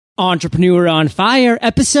Entrepreneur on Fire,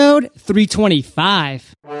 episode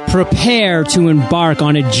 325. Prepare to embark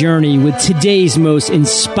on a journey with today's most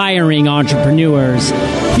inspiring entrepreneurs.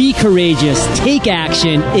 Be courageous, take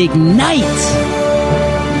action, ignite.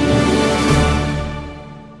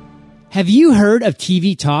 Have you heard of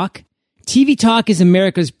TV Talk? TV Talk is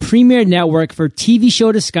America's premier network for TV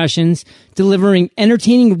show discussions, delivering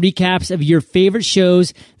entertaining recaps of your favorite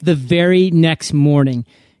shows the very next morning.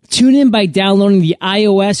 Tune in by downloading the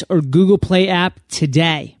iOS or Google Play app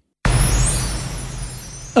today.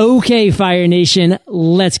 Okay, Fire Nation,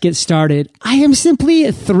 let's get started. I am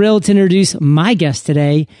simply thrilled to introduce my guest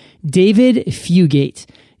today, David Fugate.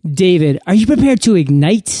 David, are you prepared to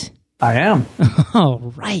ignite? I am.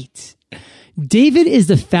 All right. David is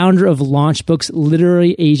the founder of LaunchBooks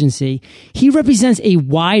Literary Agency. He represents a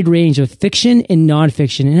wide range of fiction and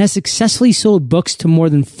nonfiction and has successfully sold books to more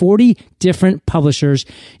than 40 different publishers,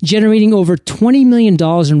 generating over $20 million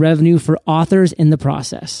in revenue for authors in the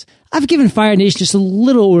process. I've given Fire Nation just a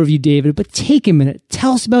little overview, David, but take a minute.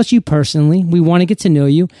 Tell us about you personally. We want to get to know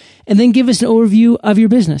you, and then give us an overview of your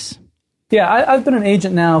business. Yeah, I've been an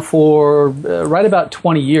agent now for right about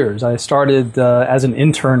 20 years. I started as an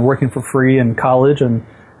intern working for free in college and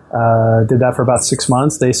did that for about 6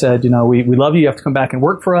 months. They said, we love you. You have to come back and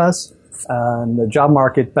work for us. And the job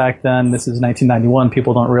market back then, this is 1991,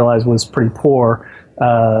 people don't realize was pretty poor.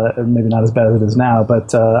 Maybe not as bad as it is now.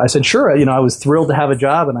 But I said, sure. I was thrilled to have a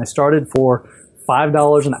job, and I started for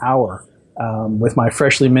 $5 an hour with my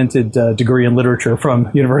freshly minted degree in literature from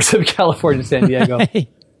University of California, San Diego.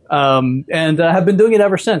 And have been doing it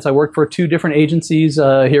ever since. I worked for 2 different agencies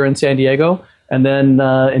here in San Diego, and then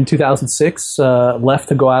in 2006 left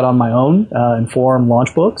to go out on my own and form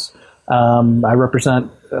LaunchBooks. I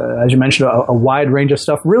represent, as you mentioned, a wide range of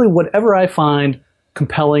stuff. Really, whatever I find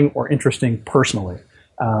compelling or interesting personally.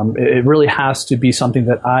 It really has to be something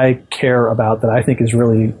that I care about, that I think is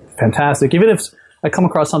really fantastic. Even if I come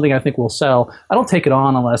across something I think will sell, I don't take it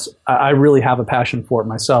on unless I really have a passion for it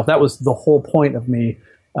myself. That was the whole point of me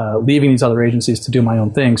leaving these other agencies to do my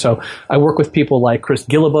own thing. So I work with people like Chris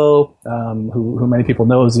Guillebeau, who many people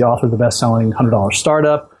know is the author of the best-selling $100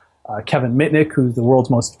 Startup, Kevin Mitnick, who's the world's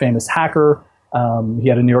most famous hacker. He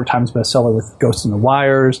had a New York Times bestseller with Ghosts in the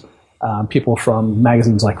Wires. People from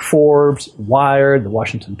magazines like Forbes, Wired, The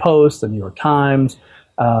Washington Post, The New York Times,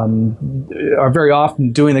 are very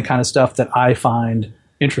often doing the kind of stuff that I find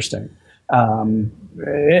interesting.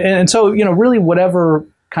 And so, really whatever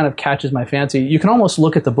kind of catches my fancy. You can almost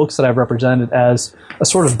look at the books that I've represented as a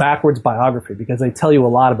sort of backwards biography, because they tell you a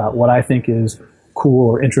lot about what I think is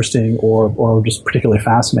cool or interesting or just particularly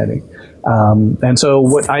fascinating. And so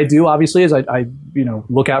what I do, obviously, is I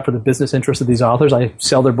look out for the business interests of these authors. I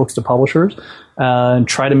sell their books to publishers and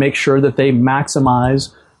try to make sure that they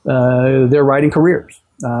maximize their writing careers.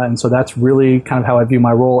 And so that's really kind of how I view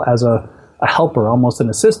my role as a helper, almost an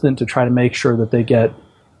assistant, to try to make sure that they get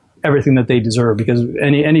everything that they deserve, because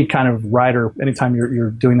any kind of writer, anytime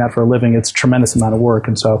you're doing that for a living, it's a tremendous amount of work.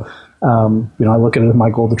 And so, I look at it as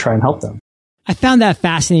my goal to try and help them. I found that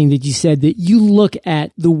fascinating that you said that you look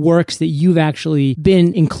at the works that you've actually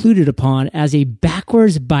been included upon as a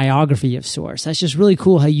backwards biography of sorts. That's just really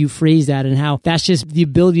cool how you phrase that, and how that's just the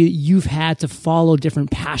ability that you've had to follow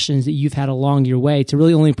different passions that you've had along your way to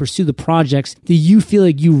really only pursue the projects that you feel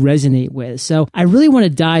like you resonate with. So I really want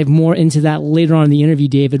to dive more into that later on in the interview,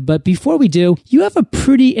 David. But before we do, you have a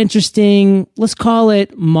pretty interesting, let's call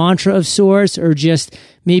it mantra of sorts, or just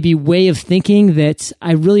maybe way of thinking that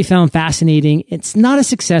I really found fascinating. It's not a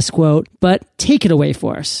success quote, but take it away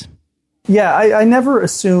for us. Yeah, I never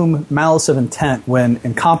assume malice of intent when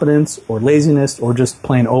incompetence or laziness or just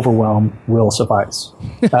plain overwhelm will suffice.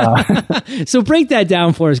 So break that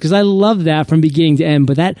down for us, because I love that from beginning to end,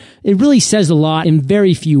 but it really says a lot in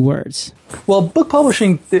very few words. Well, book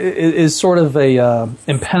publishing is sort of a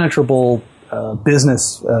impenetrable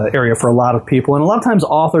business area for a lot of people. And a lot of times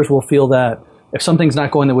authors will feel that if something's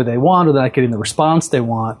not going the way they want, or they're not getting the response they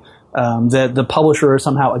want, that the publisher is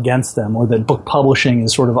somehow against them, or that book publishing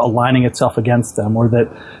is sort of aligning itself against them, or that,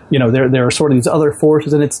 there are sort of these other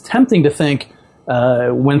forces. And it's tempting to think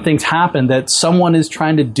when things happen that someone is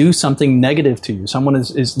trying to do something negative to you. Someone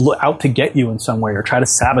is out to get you in some way or try to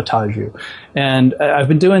sabotage you. And I've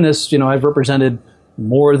been doing this, I've represented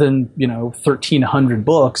more than, 1,300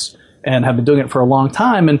 books and have been doing it for a long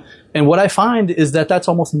time. And what I find is that that's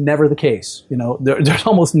almost never the case. There's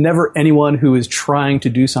almost never anyone who is trying to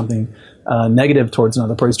do something negative towards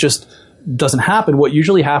another person. It just doesn't happen. What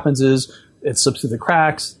usually happens is it slips through the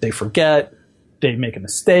cracks. They forget. They make a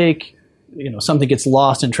mistake. Something gets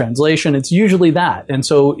lost in translation. It's usually that. And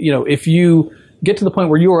so, if you get to the point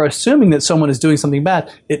where you are assuming that someone is doing something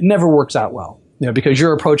bad, it never works out well. Because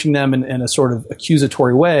you're approaching them in a sort of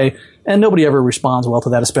accusatory way, and nobody ever responds well to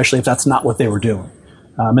that, especially if that's not what they were doing.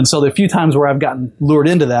 And so the few times where I've gotten lured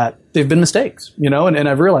into that, they've been mistakes, and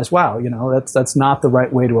I've realized, wow, that's not the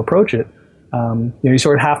right way to approach it. You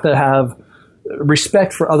sort of have to have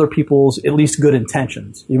respect for other people's at least good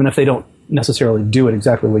intentions, even if they don't necessarily do it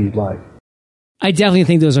exactly the way you'd like. I definitely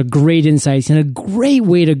think those are great insights and a great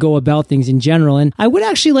way to go about things in general. And I would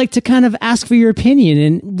actually like to kind of ask for your opinion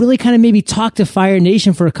and really kind of maybe talk to Fire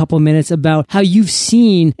Nation for a couple of minutes about how you've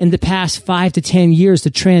seen in the past 5 to 10 years the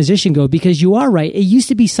transition go, because you are right. It used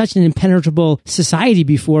to be such an impenetrable society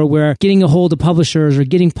before, where getting a hold of publishers or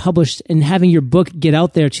getting published and having your book get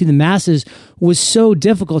out there to the masses was so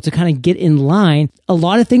difficult to kind of get in line. A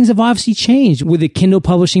lot of things have obviously changed with the Kindle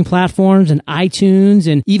publishing platforms and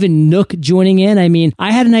iTunes and even Nook joining in. I mean,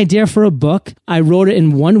 I had an idea for a book. I wrote it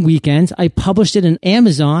in one weekend. I published it in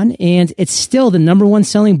Amazon, and it's still the #1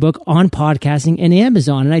 selling book on podcasting in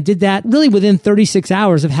Amazon. And I did that really within 36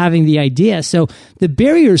 hours of having the idea. So the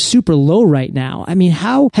barrier is super low right now. I mean,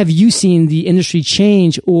 how have you seen the industry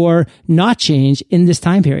change or not change in this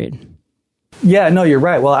time period? Yeah, no, you're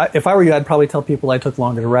right. Well, if I were you, I'd probably tell people I took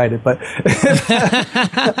longer to write it, but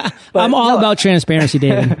I'm all about transparency,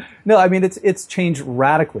 David. No, I mean, it's changed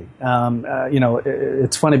radically.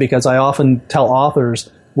 It's funny because I often tell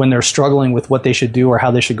authors when they're struggling with what they should do or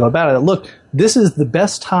how they should go about it, look, this is the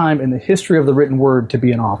best time in the history of the written word to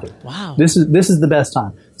be an author. Wow. This is the best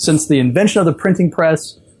time. Since the invention of the printing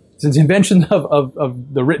press, since the invention of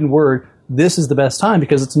the written word, this is the best time,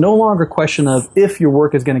 because it's no longer a question of if your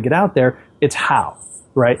work is going to get out there, it's how,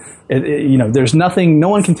 right? There's nothing, no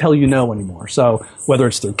one can tell you no anymore. So whether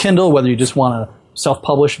it's through Kindle, whether you just want to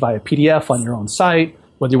self-publish by a PDF on your own site,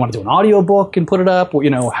 whether you want to do an audiobook and put it up, or,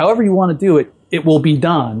 however you want to do it, it will be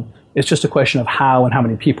done. It's just a question of how and how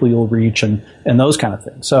many people you'll reach and those kind of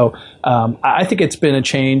things. So I think it's been a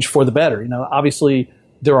change for the better. Obviously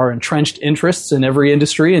there are entrenched interests in every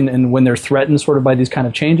industry, and when they're threatened sort of by these kind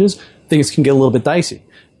of changes, things can get a little bit dicey.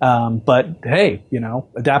 But hey,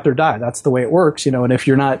 adapt or die. That's the way it works, and if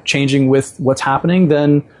you're not changing with what's happening,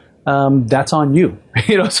 then that's on you.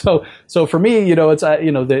 So for me, it's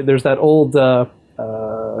there's that old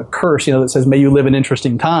curse, that says, "May you live in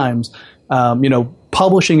interesting times."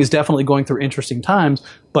 Publishing is definitely going through interesting times,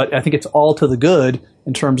 but I think it's all to the good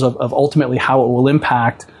in terms of ultimately how it will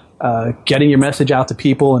impact getting your message out to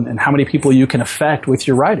people and how many people you can affect with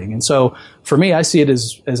your writing. And so for me, I see it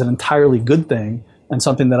as an entirely good thing and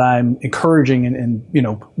something that I'm encouraging and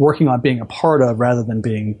working on being a part of rather than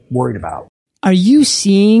being worried about. Are you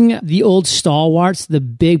seeing the old stalwarts, the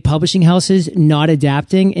big publishing houses, not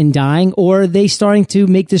adapting and dying, or are they starting to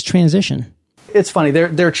make this transition? It's funny.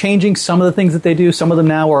 They're changing some of the things that they do. Some of them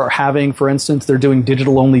now are having, for instance, they're doing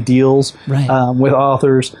digital-only deals with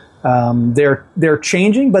authors. They're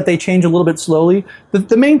changing, but they change a little bit slowly.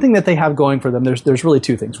 The main thing that they have going for them, there's really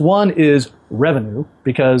two things. One is revenue,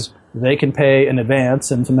 because they can pay an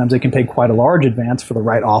advance, and sometimes they can pay quite a large advance for the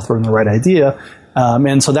right author and the right idea.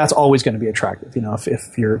 And so that's always going to be attractive.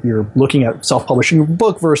 If you're looking at self-publishing a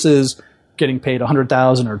book versus getting paid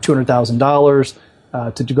 $100,000 or $200,000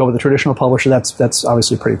 to go with a traditional publisher, that's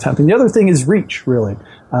obviously pretty tempting. The other thing is reach, really.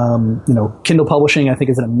 Kindle publishing, I think,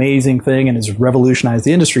 is an amazing thing and has revolutionized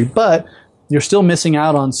the industry, but you're still missing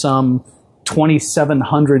out on some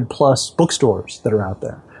 2,700 plus bookstores that are out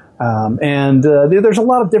there. There's a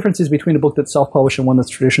lot of differences between a book that's self-published and one that's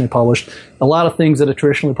traditionally published. A lot of things that a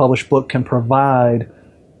traditionally published book can provide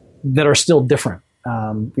that are still different,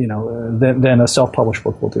 than a self-published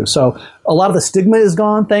book will do. So a lot of the stigma is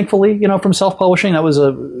gone, thankfully, from self-publishing. That was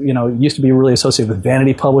it used to be really associated with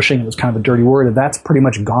vanity publishing. It was kind of a dirty word, and that's pretty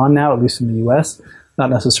much gone now, at least in the U.S.,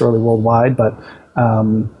 not necessarily worldwide, but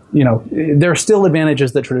there are still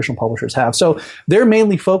advantages that traditional publishers have. So they're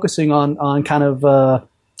mainly focusing on kind of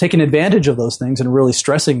taking advantage of those things and really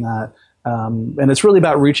stressing that. And it's really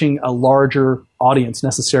about reaching a larger audience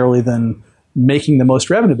necessarily than making the most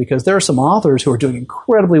revenue, because there are some authors who are doing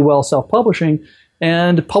incredibly well self-publishing,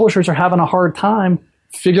 and publishers are having a hard time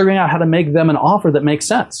figuring out how to make them an offer that makes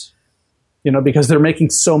sense, because they're making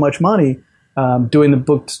so much money doing the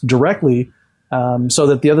books directly, so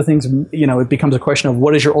that the other things, it becomes a question of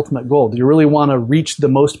what is your ultimate goal? Do you really want to reach the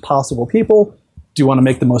most possible people? Do you want to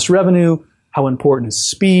make the most revenue? How important is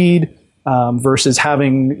speed versus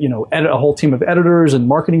having, a whole team of editors and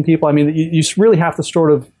marketing people? I mean, you really have to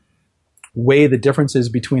sort of weigh the differences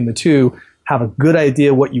between the two, have a good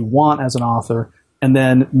idea what you want as an author, and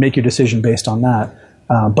then make your decision based on that.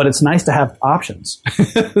 But it's nice to have options.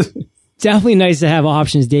 Definitely nice to have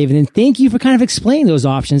options, David. And thank you for kind of explaining those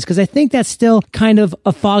options, because I think that's still kind of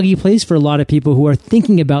a foggy place for a lot of people who are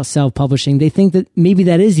thinking about self-publishing. They think that maybe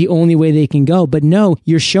that is the only way they can go. But no,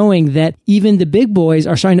 you're showing that even the big boys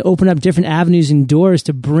are starting to open up different avenues and doors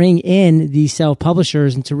to bring in these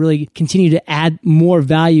self-publishers and to really continue to add more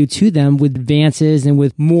value to them with advances and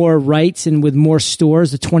with more rights and with more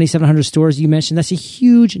stores, the 2,700 stores you mentioned. That's a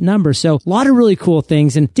huge number. So a lot of really cool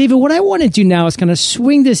things. And David, what I want to do now is kind of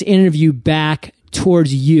swing this interview back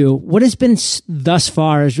towards you. What has been thus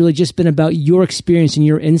far has really just been about your experience and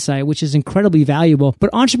your insight, which is incredibly valuable. But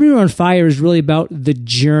Entrepreneur on Fire is really about the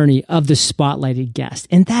journey of the spotlighted guest.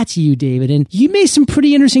 And that's you, David. And you made some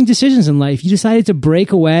pretty interesting decisions in life. You decided to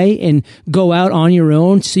break away and go out on your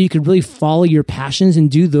own so you could really follow your passions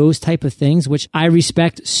and do those type of things, which I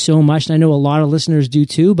respect so much. And I know a lot of listeners do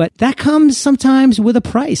too. But that comes sometimes with a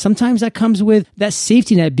price. Sometimes that comes with that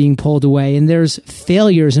safety net being pulled away. And there's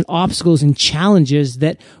failures and obstacles and challenges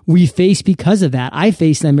that we face because of that. I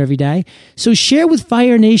face them every day. So share with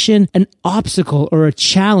Fire Nation an obstacle or a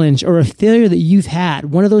challenge or a failure that you've had,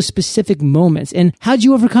 one of those specific moments, and how'd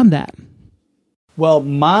you overcome that? Well,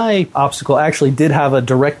 my obstacle actually did have a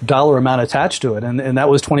direct dollar amount attached to it, and that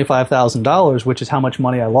was $25,000, which is how much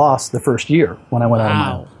money I lost the first year when I went out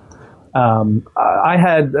on my own. I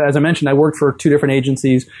had, as I mentioned, I worked for 2 different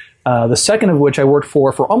agencies, the second of which I worked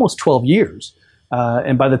for almost 12 years.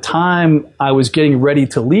 And by the time I was getting ready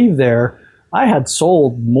to leave there, I had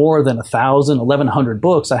sold more than 1,000, 1,100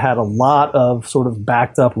 books. I had a lot of sort of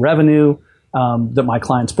backed up revenue that my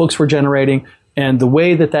clients' books were generating. And the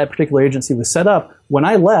way that that particular agency was set up, when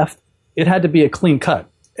I left, it had to be a clean cut.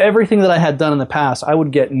 Everything that I had done in the past, I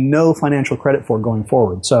would get no financial credit for going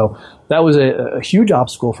forward. So that was a huge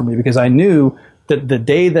obstacle for me, because I knew that the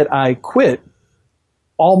day that I quit,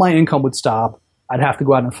 all my income would stop. I'd have to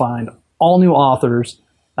go out and find all new authors.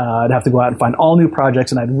 I'd have to go out and find all new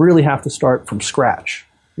projects, and I'd really have to start from scratch.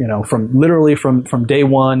 You know, from day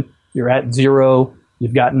one, you're at zero,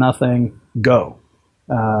 you've got nothing, go.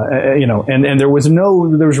 And there was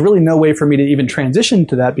really no way for me to even transition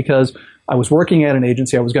to that, because I was working at an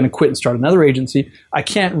agency. I was going to quit and start another agency. I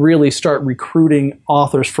can't really start recruiting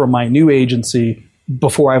authors from my new agency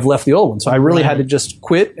before I've left the old one. So I really had to just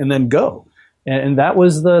quit and then go. And that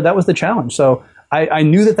was the challenge. So I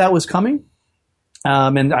knew that was coming.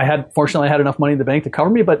 And fortunately, I had enough money in the bank to cover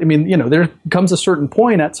me. But I mean, there comes a certain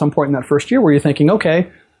point at some point in that first year where you're thinking,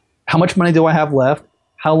 okay, how much money do I have left?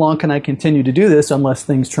 How long can I continue to do this unless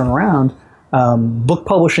things turn around? Book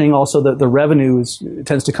publishing, also the revenue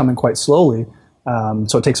tends to come in quite slowly.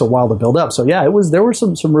 So it takes a while to build up. So yeah, there were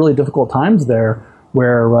some really difficult times there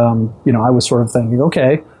where, I was sort of thinking,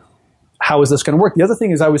 okay, how is this going to work? The other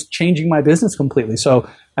thing is I was changing my business completely. So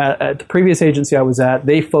at the previous agency I was at,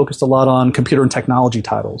 they focused a lot on computer and technology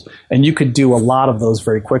titles, and you could do a lot of those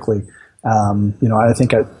very quickly. I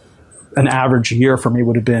think an average year for me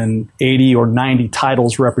would have been 80 or 90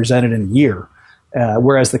 titles represented in a year,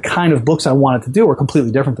 whereas the kind of books I wanted to do were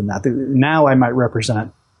completely different than that. Now I might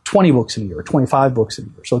represent 20 books in a year or 25 books in a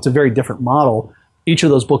year. So it's a very different model. Each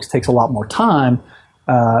of those books takes a lot more time.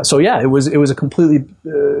 So yeah, it was a completely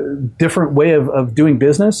different way of doing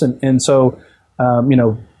business, and so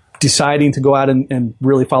deciding to go out and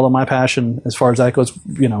really follow my passion as far as that goes,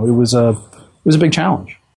 it was a big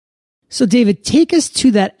challenge. So David, take us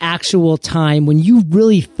to that actual time when you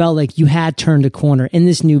really felt like you had turned a corner in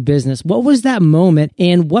this new business. What was that moment,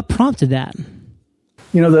 and what prompted that?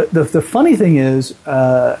 The funny thing is,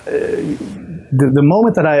 the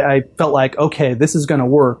moment that I felt like, okay, this is going to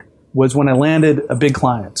work, was when I landed a big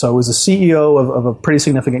client. So I was a CEO of a pretty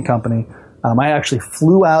significant company. I actually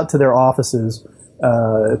flew out to their offices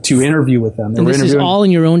to interview with them. And this is all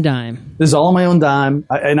in your own dime. This is all on my own dime.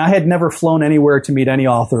 And I had never flown anywhere to meet any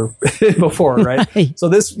author before, right? Right. So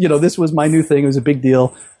this was my new thing. It was a big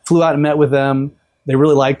deal. Flew out and met with them. They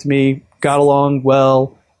really liked me, got along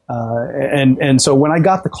well. And so when I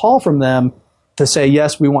got the call from them to say,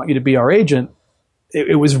 yes, we want you to be our agent,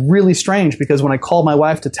 it was really strange, because when I called my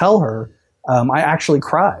wife to tell her, I actually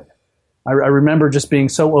cried. I remember just being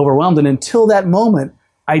so overwhelmed. And until that moment,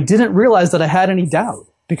 I didn't realize that I had any doubt,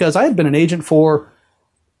 because I had been an agent for,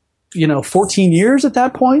 14 years at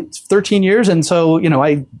that point, 13 years. And so,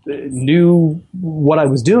 I knew what I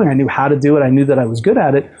was doing. I knew how to do it. I knew that I was good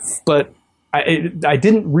at it. But I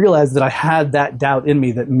didn't realize that I had that doubt in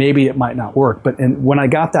me that maybe it might not work. But when I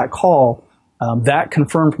got that call, that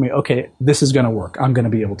confirmed for me, okay, this is going to work. I'm going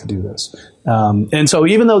to be able to do this. And so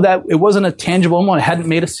even though that it wasn't a tangible one, I hadn't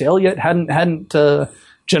made a sale yet, hadn't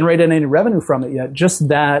generated any revenue from it yet, just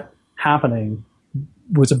that happening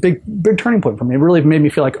was a big turning point for me. It really made me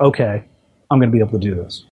feel like, okay, I'm going to be able to do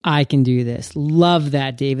this. I can do this. Love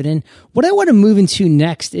that, David. And what I want to move into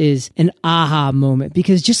next is an aha moment,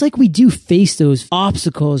 because just like we do face those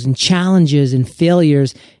obstacles and challenges and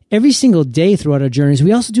failures every single day throughout our journeys,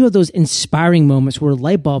 we also do have those inspiring moments where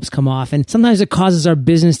light bulbs come off, and sometimes it causes our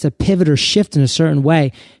business to pivot or shift in a certain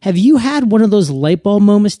way. Have you had one of those light bulb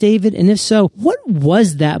moments, David? And if so, what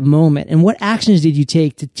was that moment, and what actions did you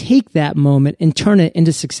take to take that moment and turn it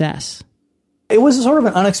into success? It was sort of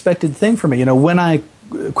an unexpected thing for me. When I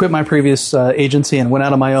quit my previous agency and went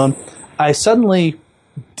out on my own, I suddenly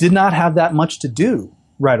did not have that much to do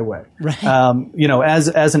right away. Right.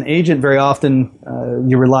 As an agent, very often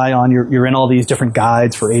you rely on you're in all these different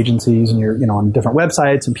guides for agencies, and you're on different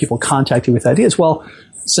websites, and people contact you with ideas. Well,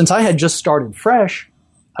 since I had just started fresh,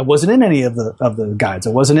 I wasn't in any of the guides.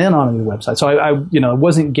 I wasn't in on any of the websites, so I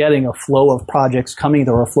wasn't getting a flow of projects coming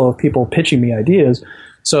or a flow of people pitching me ideas.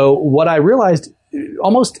 So what I realized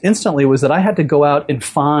almost instantly was that I had to go out and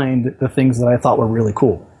find the things that I thought were really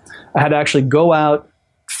cool. I had to actually go out,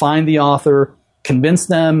 find the author, convince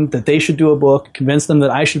them that they should do a book, convince them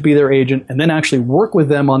that I should be their agent, and then actually work with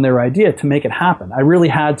them on their idea to make it happen. I really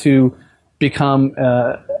had to become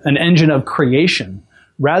an engine of creation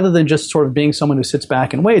rather than just sort of being someone who sits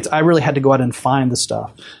back and waits. I really had to go out and find the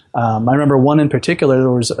stuff. I remember one in particular.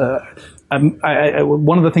 There was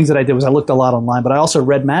one of the things that I did was I looked a lot online, but I also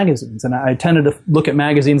read magazines, and I tended to look at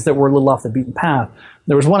magazines that were a little off the beaten path.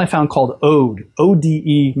 There was one I found called Ode,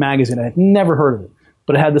 O-D-E magazine. I had never heard of it,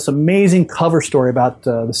 but it had this amazing cover story about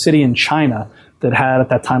the city in China that had at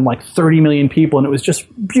that time like 30 million people, and it was just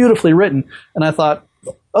beautifully written. And I thought,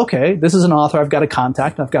 okay, this is an author I've got to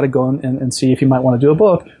contact. I've got to go and see if he might want to do a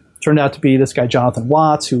book. Turned out to be this guy, Jonathan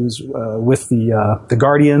Watts, who was with the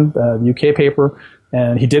Guardian, the UK paper,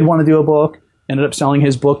 and he did want to do a book. Ended up selling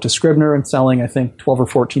his book to Scribner and selling, I think, 12 or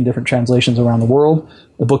 14 different translations around the world.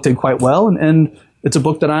 The book did quite well, and it's a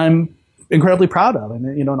book that I'm incredibly proud of, and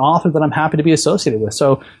an author that I'm happy to be associated with.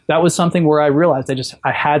 So that was something where I realized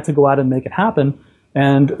I had to go out and make it happen.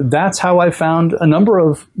 And that's how I found a number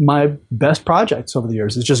of my best projects over the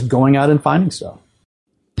years, is just going out and finding stuff.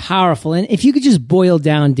 Powerful. And if you could just boil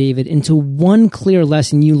down, David, into one clear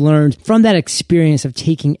lesson you learned from that experience of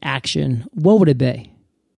taking action, what would it be?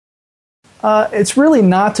 It's really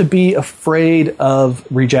not to be afraid of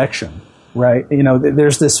rejection, right?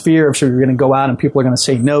 There's this fear of you're going to go out and people are going to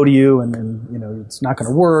say no to you, and it's not going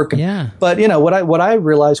to work. Yeah. But what I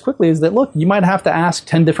realized quickly is that, look, you might have to ask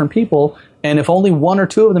 10 different people, and if only one or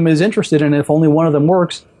two of them is interested, and if only one of them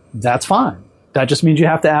works, that's fine. That just means you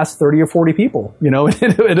have to ask 30 or 40 people, in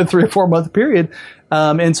a 3 or 4 month period.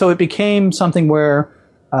 And so it became something where,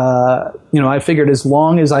 I figured as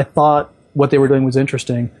long as I thought what they were doing was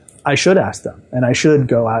interesting, I should ask them, and I should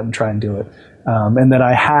go out and try and do it. And that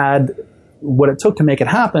I had what it took to make it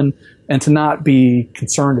happen, and to not be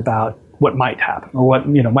concerned about what might happen or what,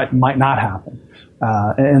 might not happen.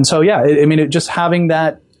 And so, yeah, just having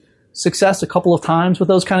that success a couple of times with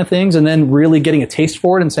those kind of things, and then really getting a taste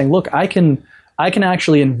for it and saying, look, I can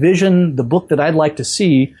actually envision the book that I'd like to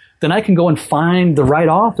see, then I can go and find the right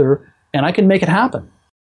author and I can make it happen.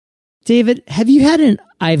 David, have you had an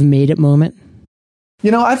I've made it moment?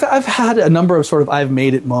 I've had a number of sort of I've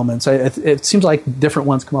made it moments. It seems like different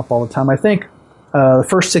ones come up all the time. I think the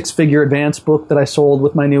first 6-figure advanced book that I sold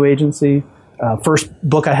with my new agency, first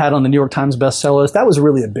book I had on the New York Times bestseller list, that was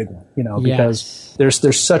really a big one, because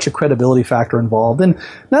there's such a credibility factor involved. And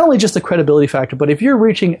not only just the credibility factor, but if you're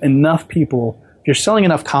reaching enough people, if you're selling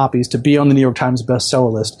enough copies to be on the New York Times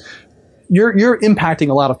bestseller list, you're impacting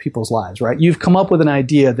a lot of people's lives, right? You've come up with an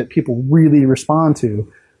idea that people really respond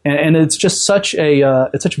to. And it's just such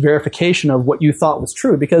such verification of what you thought was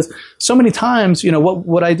true, because so many times,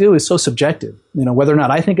 what I do is so subjective. Whether or not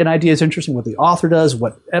I think an idea is interesting, what the author does,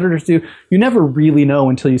 what editors do, you never really know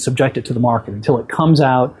until you subject it to the market, until it comes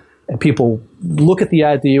out and people look at the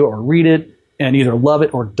idea or read it and either love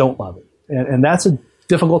it or don't love it. And that's a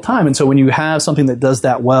difficult time. And so when you have something that does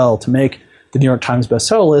that well to make the New York Times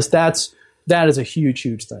bestseller list, that is a huge,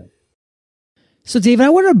 huge thing. So, David, I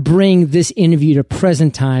want to bring this interview to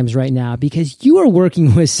present times right now, because you are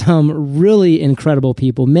working with some really incredible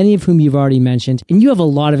people, many of whom you've already mentioned, and you have a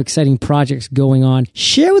lot of exciting projects going on.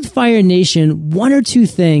 Share with Fire Nation one or two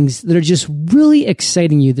things that are just really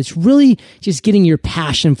exciting you, that's really just getting your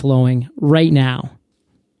passion flowing right now.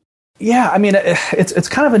 Yeah, it's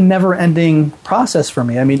kind of a never-ending process for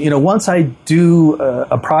me. Once I do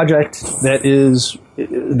a project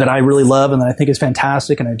that I really love and that I think is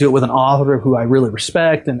fantastic, and I do it with an author who I really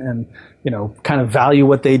respect and kind of value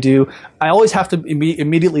what they do, I always have to be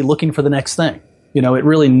immediately looking for the next thing. It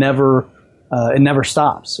really never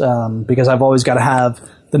stops, because I've always got to have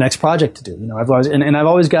the next project to do. I've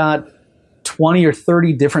always got 20 or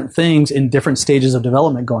 30 different things in different stages of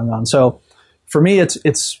development going on. So for me,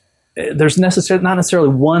 there's not necessarily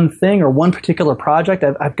one thing or one particular project.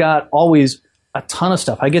 I've got always a ton of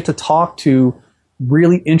stuff. I get to talk to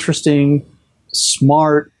really interesting,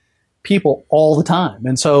 smart people all the time.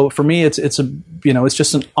 And so for me, it's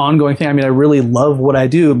just an ongoing thing. I mean, I really love what I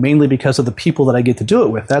do mainly because of the people that I get to do it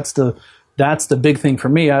with. That's the big thing for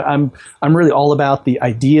me. I'm really all about the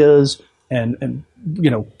ideas and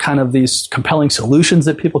kind of these compelling solutions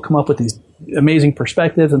that people come up with, these amazing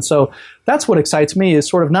perspectives. And so that's what excites me, is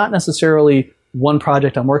sort of not necessarily one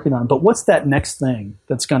project I'm working on, but what's that next thing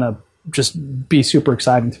that's going to just be super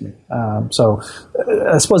exciting to me. So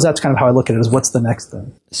I suppose that's kind of how I look at it, is what's the next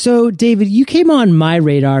thing. So David, you came on my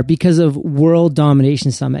radar because of World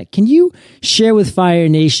Domination Summit. Can you share with Fire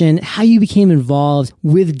Nation how you became involved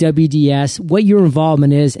with WDS, what your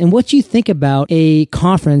involvement is, and what you think about a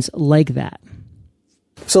conference like that?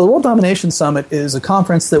 So the World Domination Summit is a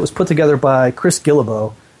conference that was put together by Chris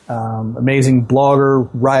Guillebeau, amazing blogger,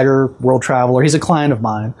 writer, world traveler. He's a client of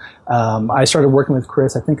mine. I started working with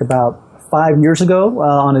Chris, I think, about 5 years ago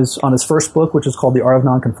on his first book, which is called The Art of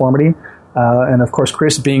Nonconformity. And of course,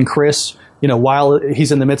 Chris being Chris, while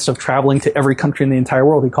he's in the midst of traveling to every country in the entire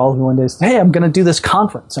world, he calls me one day and says, "Hey, I'm going to do this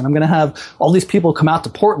conference, and I'm going to have all these people come out to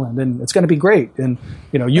Portland, and it's going to be great, and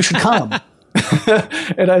you should come."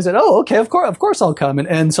 And I said, "Oh, okay, of course I'll come."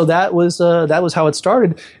 And so that was how it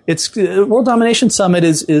started. It's World Domination Summit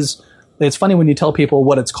is it's funny when you tell people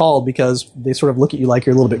what it's called, because they sort of look at you like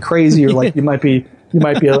you're a little bit crazy, or like you might be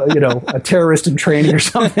a terrorist in training or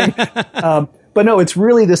something. But no, it's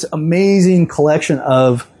really this amazing collection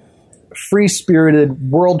of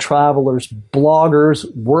free-spirited world travelers, bloggers,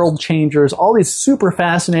 world changers, all these super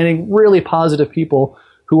fascinating, really positive people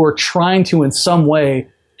who are trying to, in some way,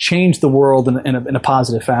 change the world in a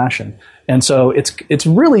positive fashion. And so it's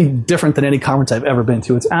really different than any conference I've ever been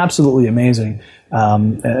to. It's absolutely amazing.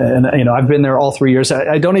 And I've been there all 3 years.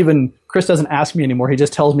 Chris doesn't ask me anymore. He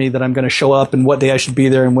just tells me that I'm going to show up and what day I should be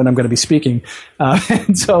there and when I'm going to be speaking.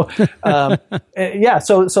 So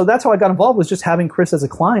that's how I got involved, was just having Chris as a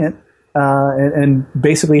client, and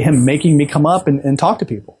basically him making me come up and talk to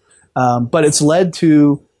people. But it's led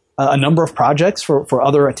to a number of projects for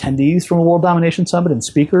other attendees from the World Domination Summit and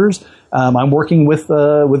speakers. I'm working with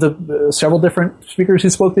several different speakers who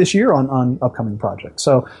spoke this year on upcoming projects.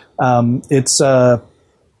 So it's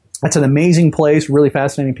an amazing place, really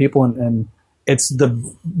fascinating people, and it's the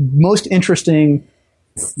most interesting,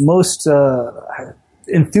 most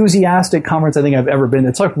enthusiastic conference I think I've ever been.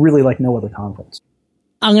 It's really like no other conference.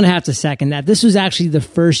 I'm going to have to second that. This was actually the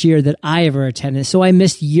first year that I ever attended. So I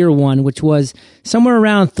missed year one, which was somewhere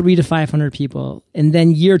around 300 to 500 people. And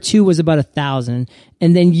then year two was about 1,000.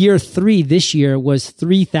 And then year three this year was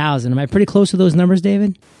 3,000. Am I pretty close to those numbers,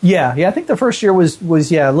 David? Yeah. I think the first year was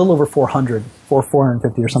a little over 400,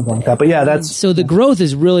 450 or something like that. But yeah, that's... So the growth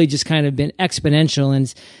has really just kind of been exponential,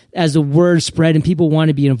 and as the word spread and people want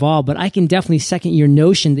to be involved. But I can definitely second your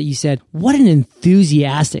notion that you said, what an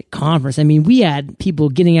enthusiastic conference. I mean, we had people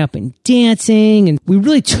getting up and dancing, and we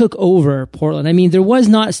really took over Portland. I mean, there was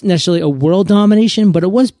not necessarily a world domination, but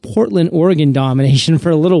it was Portland, Oregon domination for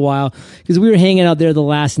a little while, because we were hanging out there the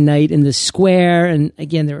last night in the square. And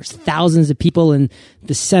again, there was thousands of people in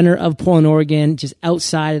the center of Portland, Oregon, just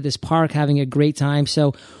outside of this park having a great time.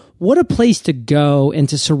 So what a place to go and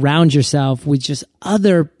to surround yourself with just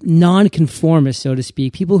other nonconformists, so to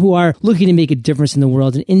speak, people who are looking to make a difference in the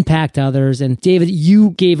world and impact others. And David,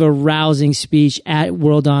 you gave a rousing speech at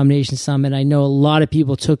World Domination Summit. I know a lot of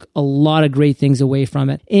people took a lot of great things away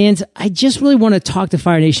from it. And I just really want to talk to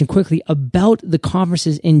Fire Nation quickly about the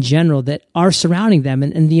conferences in general that are surrounding them,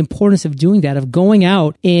 and the importance of doing that, of going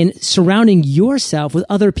out and surrounding yourself with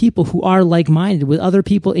other people who are like-minded, with other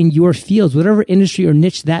people in your fields, whatever industry or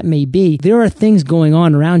niche that may be. There are things going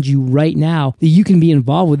on around you right now that you can be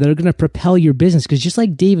involved with that are going to propel your business. Because just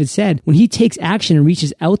like David said, when he takes action and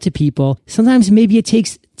reaches out to people, sometimes maybe it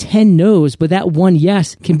takes 10 no's, but that one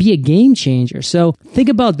yes can be a game changer. So think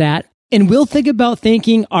about that. And we'll think about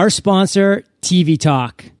thanking our sponsor, TV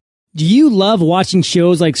Talk. Do you love watching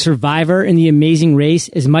shows like Survivor and The Amazing Race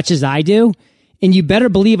as much as I do? And you better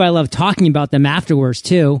believe I love talking about them afterwards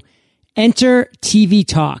too. Enter TV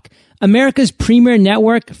Talk, America's premier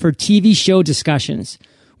network for TV show discussions.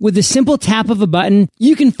 With the simple tap of a button,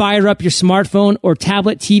 you can fire up your smartphone or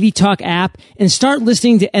tablet TV Talk app and start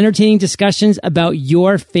listening to entertaining discussions about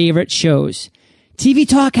your favorite shows. TV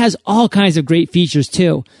Talk has all kinds of great features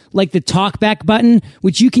too, like the talkback button,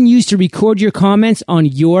 which you can use to record your comments on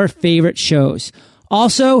your favorite shows.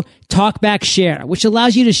 Also, TalkBack Share, which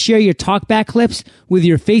allows you to share your TalkBack clips with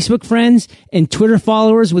your Facebook friends and Twitter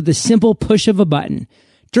followers with the simple push of a button.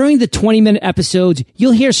 During the 20-minute episodes,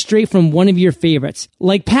 you'll hear straight from one of your favorites,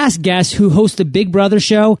 like past guests who host the Big Brother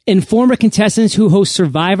show and former contestants who host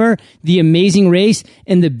Survivor, The Amazing Race,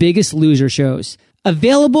 and The Biggest Loser shows.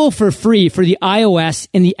 Available for free for the iOS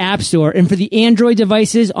in the App Store and for the Android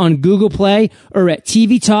devices on Google Play or at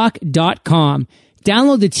tvtalk.com.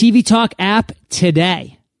 Download the TV Talk app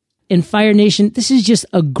today. And Fire Nation, this is just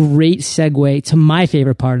a great segue to my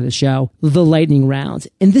favorite part of the show, the lightning round.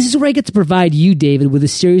 And this is where I get to provide you, David, with a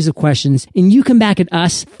series of questions, and you come back at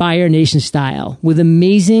us, Fire Nation style, with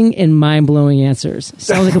amazing and mind-blowing answers.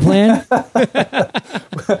 Sound like a plan?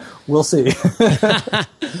 We'll see.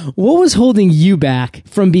 What was holding you back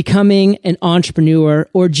from becoming an entrepreneur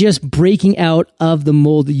or just breaking out of the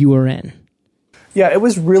mold that you were in? Yeah, it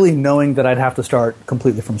was really knowing that I'd have to start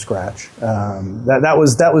completely from scratch. That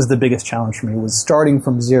was the biggest challenge for me, was starting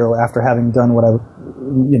from zero after having done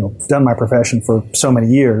done my profession for so many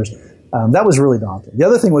years. That was really daunting. The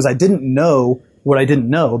other thing was I didn't know what I didn't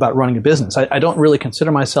know about running a business. I don't really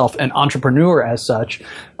consider myself an entrepreneur as such.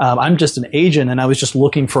 I'm just an agent, and I was just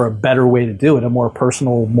looking for a better way to do it, a more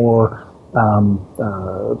personal, more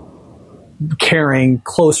caring,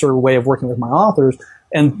 closer way of working with my authors.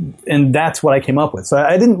 And that's what I came up with. So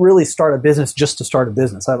I didn't really start a business just to start a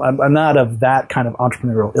business. I'm not of that kind of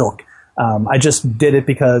entrepreneurial ilk. I just did it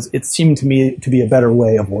because it seemed to me to be a better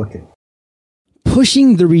way of working.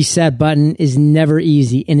 Pushing the reset button is never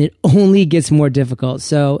easy, and it only gets more difficult.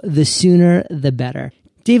 So the sooner, the better.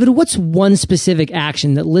 David, what's one specific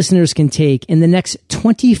action that listeners can take in the next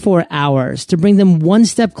 24 hours to bring them one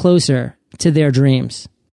step closer to their dreams?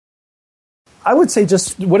 I would say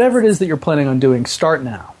just whatever it is that you're planning on doing, start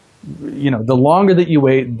now. The longer that you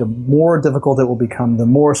wait, the more difficult it will become, the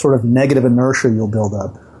more sort of negative inertia you'll build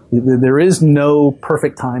up. There is no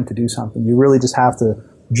perfect time to do something. You really just have to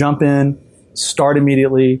jump in, start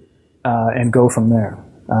immediately, and go from there.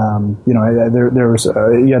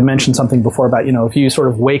 You had mentioned something before about, if you sort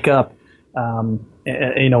of wake up,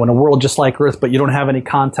 in a world just like Earth, but you don't have any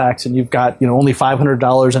contacts and you've got, only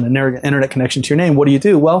 $500 and an internet connection to your name, what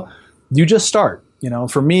do? Well, you just start.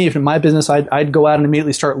 For me, if in my business, I'd go out and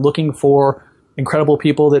immediately start looking for incredible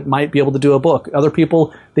people that might be able to do a book. Other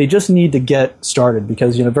people, they just need to get started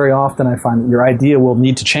because, very often I find that your idea will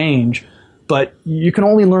need to change, but you can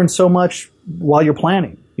only learn so much while you're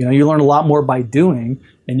planning. You learn a lot more by doing,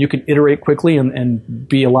 and you can iterate quickly and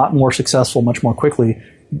be a lot more successful much more quickly,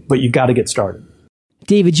 but you got to get started.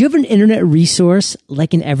 David, do you have an internet resource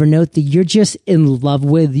like an Evernote that you're just in love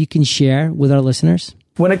with you can share with our listeners?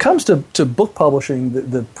 When it comes to book publishing,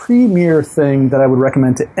 the premier thing that I would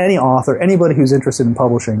recommend to any author, anybody who's interested in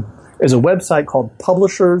publishing, is a website called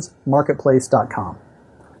publishersmarketplace.com.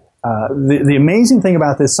 The amazing thing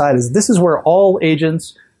about this site is this is where all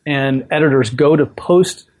agents and editors go to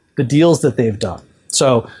post the deals that they've done.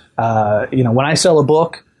 So, when I sell a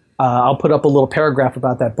book, I'll put up a little paragraph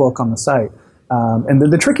about that book on the site. And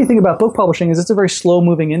the tricky thing about book publishing is it's a very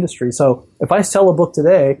slow-moving industry. So if I sell a book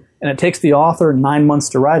today and it takes the author 9 months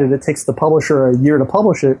to write it, it takes the publisher a year to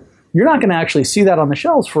publish it, you're not going to actually see that on the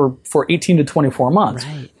shelves for 18 to 24 months.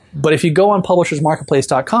 Right. But if you go on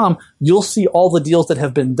publishersmarketplace.com, you'll see all the deals that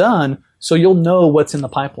have been done, so you'll know what's in the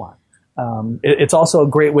pipeline. It's also a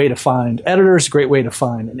great way to find editors, a great way to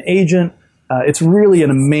find an agent. It's really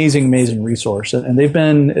an amazing, amazing resource. And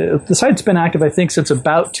the site's been active, I think, since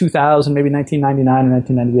about 2000, maybe 1999 or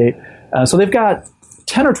 1998. So they've got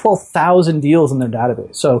 10 or 12,000 deals in their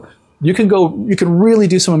database. So you can really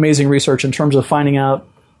do some amazing research in terms of finding out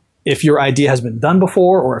if your idea has been done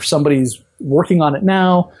before or if somebody's working on it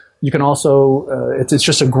now. You can also, it's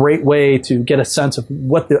just a great way to get a sense of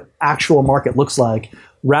what the actual market looks like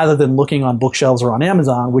rather than looking on bookshelves or on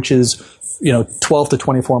Amazon, which is 12 to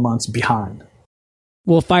 24 months behind.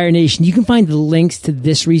 Well, Fire Nation, you can find the links to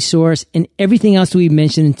this resource and everything else that we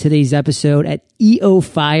mentioned in today's episode at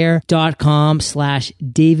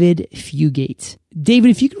eofire.com/David Fugate.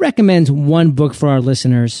 David, if you could recommend one book for our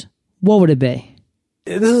listeners, what would it be?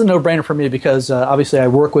 This is a no-brainer for me because obviously I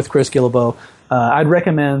work with Chris Guillebeau. I'd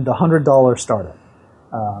recommend The $100 Startup.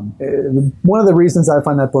 One of the reasons I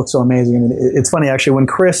find that book so amazing, and it's funny actually, when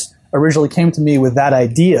Chris originally came to me with that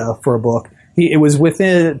idea for a book, it was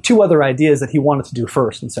within two other ideas that he wanted to do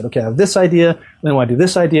first, and said, okay, I have this idea, and then I want to do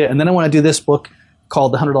this idea, and then I want to do this book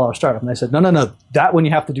called The $100 Startup. And I said, no, that one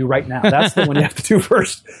you have to do right now. That's the one you have to do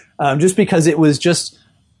first. Just because it was just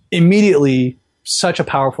immediately such a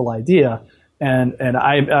powerful idea. And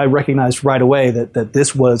I recognized right away that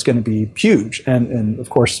this was going to be huge. And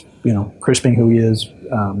of course, Chris being who he is,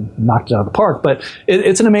 knocked it out of the park. But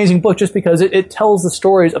it's an amazing book just because it tells the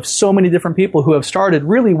stories of so many different people who have started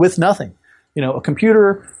really with nothing. A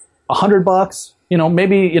computer, $100,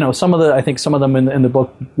 maybe, I think some of them in the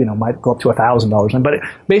book, might go up to $1,000. But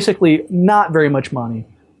basically not very much money,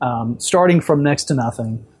 starting from next to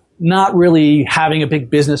nothing. Not really having a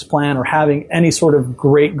big business plan or having any sort of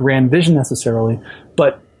great grand vision necessarily,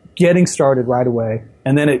 but getting started right away.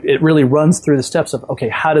 And then it really runs through the steps of, okay,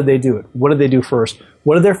 how did they do it? What did they do first?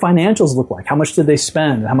 What did their financials look like? How much did they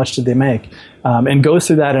spend? How much did they make? And goes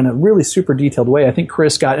through that in a really super detailed way. I think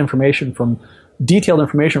Chris got detailed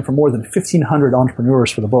information from more than 1,500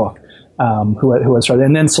 entrepreneurs for the book. Who had started,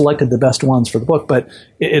 and then selected the best ones for the book. But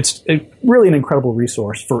it's really an incredible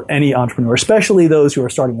resource for any entrepreneur, especially those who are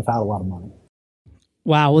starting without a lot of money.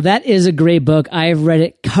 Wow. Well, that is a great book. I've read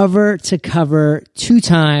it cover to cover 2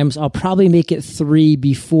 times. I'll probably make it 3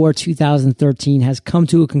 before 2013 has come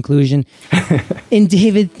to a conclusion. And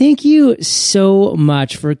David, thank you so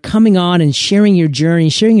much for coming on and sharing your journey,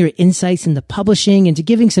 sharing your insights into publishing, and to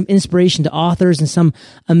giving some inspiration to authors and some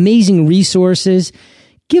amazing resources.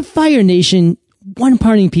 Give Fire Nation one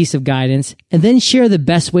parting piece of guidance, and then share the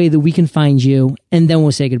best way that we can find you, and then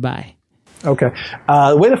we'll say goodbye. Okay.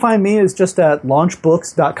 The way to find me is just at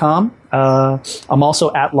launchbooks.com. I'm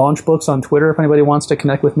also at launchbooks on Twitter if anybody wants to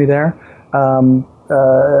connect with me there.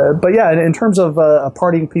 But yeah, in terms of a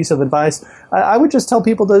parting piece of advice, I would just tell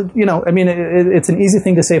people to, it's an easy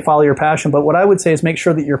thing to say, follow your passion, but what I would say is make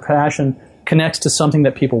sure that your passion connects to something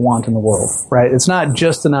that people want in the world, right? It's not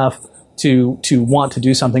just enough to want to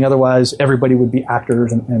do something. Otherwise, everybody would be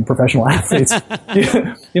actors and professional athletes.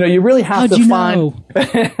 You really have to find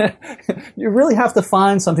you really have to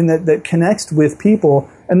find something that connects with people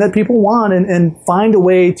and that people want, and find a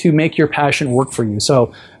way to make your passion work for you.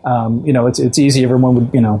 So, it's easy.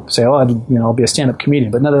 Everyone would say, I'll be a stand-up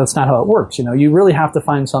comedian, but no, that's not how it works. You really have to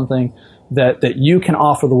find something that you can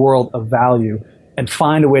offer the world of value, and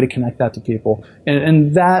find a way to connect that to people.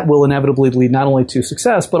 And that will inevitably lead not only to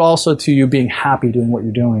success, but also to you being happy doing what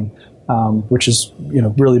you're doing, which has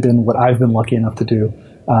really been what I've been lucky enough to do,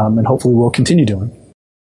 and hopefully will continue doing.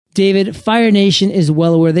 David, Fire Nation is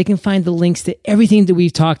well aware. They can find the links to everything that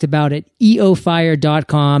we've talked about at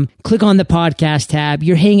eofire.com. Click on the podcast tab.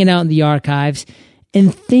 You're hanging out in the archives.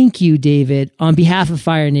 And thank you, David, on behalf of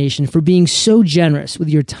Fire Nation, for being so generous with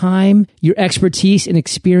your time, your expertise, and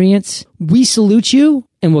experience. We salute you,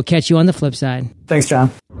 and we'll catch you on the flip side. Thanks, John.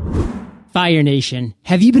 Fire Nation,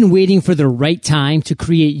 have you been waiting for the right time to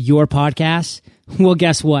create your podcast? Well,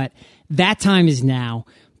 guess what? That time is now.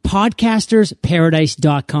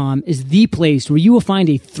 Podcastersparadise.com is the place where you will find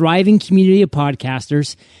a thriving community of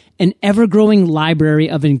podcasters, an ever-growing library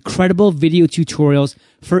of incredible video tutorials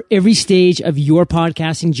for every stage of your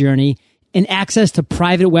podcasting journey, and access to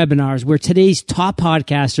private webinars where today's top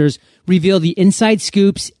podcasters reveal the inside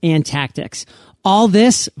scoops and tactics. All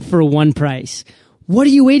this for one price. What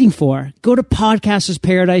are you waiting for? Go to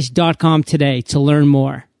podcastersparadise.com today to learn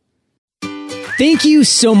more. Thank you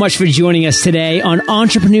so much for joining us today on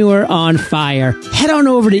Entrepreneur on Fire. Head on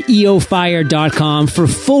over to eofire.com for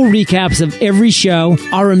full recaps of every show,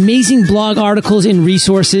 our amazing blog articles and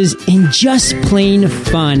resources, and just plain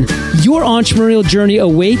fun. Your entrepreneurial journey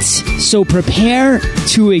awaits, so prepare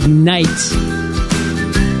to ignite.